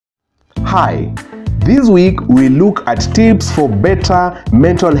Hi, this week we look at tips for better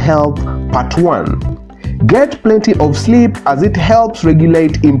mental health part 1. Get plenty of sleep as it helps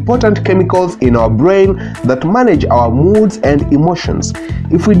regulate important chemicals in our brain that manage our moods and emotions.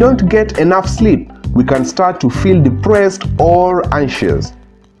 If we don't get enough sleep, we can start to feel depressed or anxious.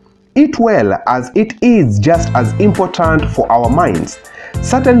 Eat well, as it is just as important for our minds.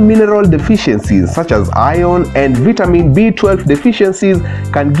 Certain mineral deficiencies such as iron and vitamin B12 deficiencies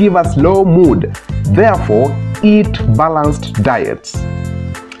can give us low mood. Therefore, eat balanced diets.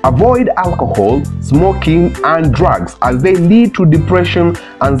 Avoid alcohol, smoking, and drugs as they lead to depression,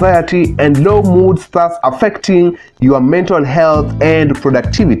 anxiety, and low moods, thus affecting your mental health and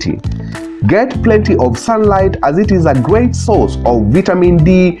productivity. Get plenty of sunlight as it is a great source of vitamin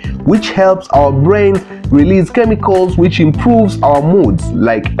D, which helps our brain release chemicals which improves our moods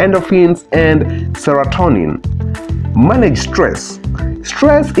like endorphins and serotonin. Manage stress.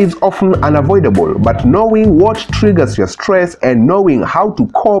 Stress is often unavoidable, but knowing what triggers your stress and knowing how to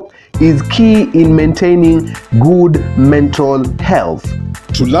cope is key in maintaining good mental health.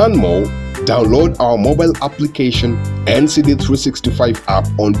 To learn more, download our mobile application Ncds365 app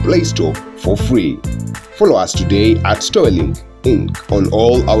on Play Store for free. Follow us today at Storylink Inc. on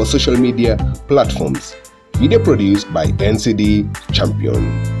all our social media platforms. Video produced by NCD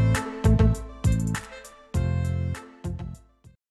Champion.